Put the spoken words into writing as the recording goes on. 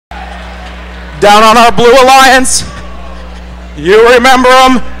Down on our Blue Alliance, you remember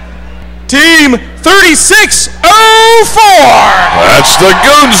them, Team 3604. That's the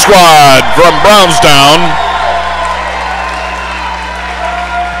Goon Squad from Brownstown.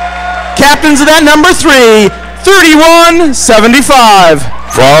 Captains of that number 3, 3175.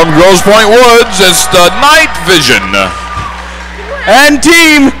 From Grosse Pointe Woods, it's the Night Vision. And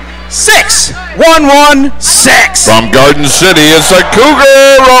Team 6116. From Garden City, it's the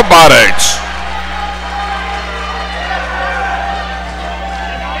Cougar Robotics.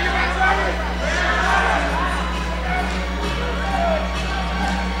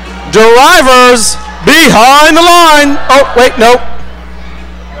 Drivers behind the line. Oh, wait, nope.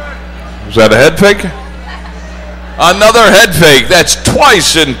 Was that a head fake? Another head fake. That's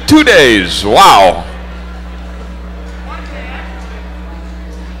twice in 2 days. Wow.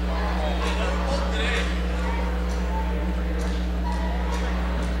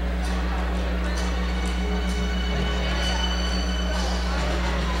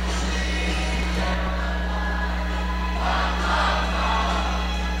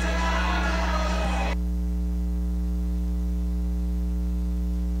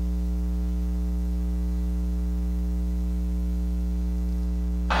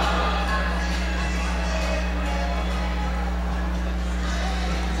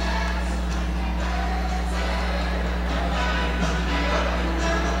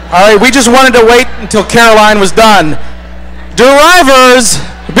 All right, we just wanted to wait until Caroline was done. Drivers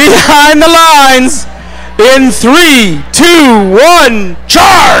behind the lines in 3, 2, 1,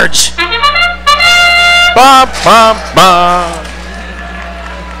 charge! Ba, ba, ba.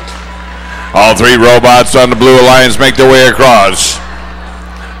 All 3 robots on the Blue Alliance make their way across.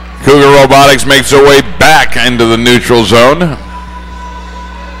 Cougar Robotics makes their way back into the neutral zone.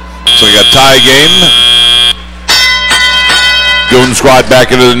 So we got tie game. Goon Squad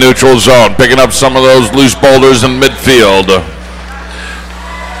back into the neutral zone, picking up some of those loose boulders in midfield.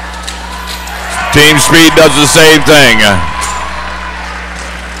 Team Speed does the same thing.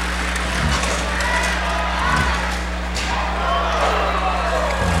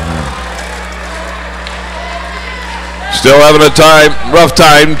 Still having a rough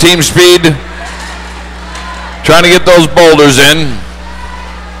time. Team Speed trying to get those boulders in.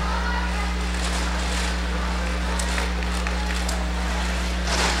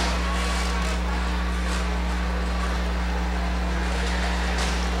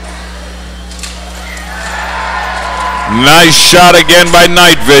 Nice shot again by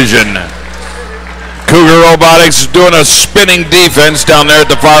Night Vision. Cougar Robotics doing a spinning defense down there at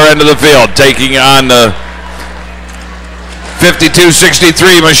the far end of the field, taking on the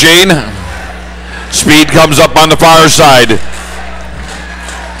 5263 machine. Speed comes up on the far side.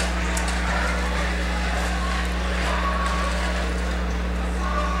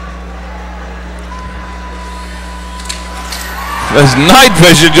 This Night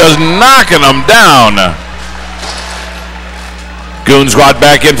Vision just knocking them down. Goon Squad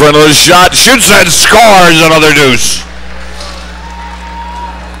back in for another shot. Shoots and scores another deuce.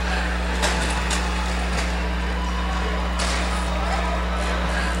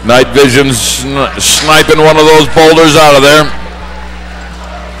 Night Vision sniping one of those boulders out of there.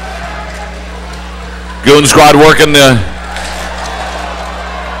 Goon Squad working the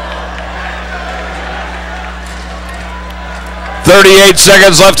 38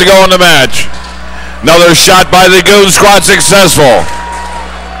 seconds left to go in the match. Another shot by the Goon Squad successful.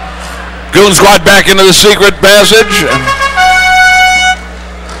 Goon Squad back into the secret passage.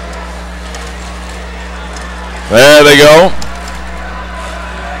 There they go.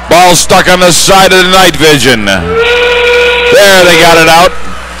 Ball stuck on the side of the Night Vision. There, they got it out.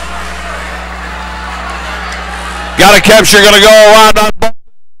 Got a capture, gonna go around on ball.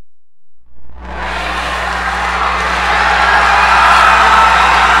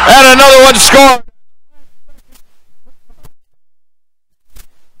 And another one scored.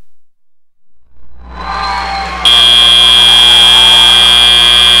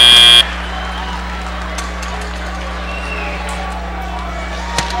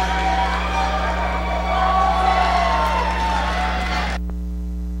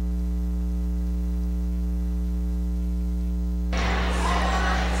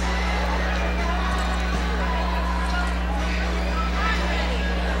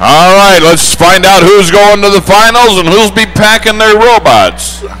 All right, let's find out who's going to the finals and who'll be packing their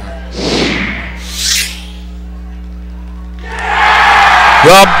robots. The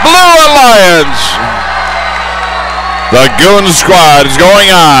Blue Alliance. The Goon Squad is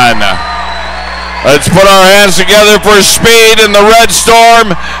going on. Let's put our hands together for Speed and the Red Storm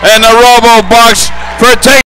and the Robo Bucks for taking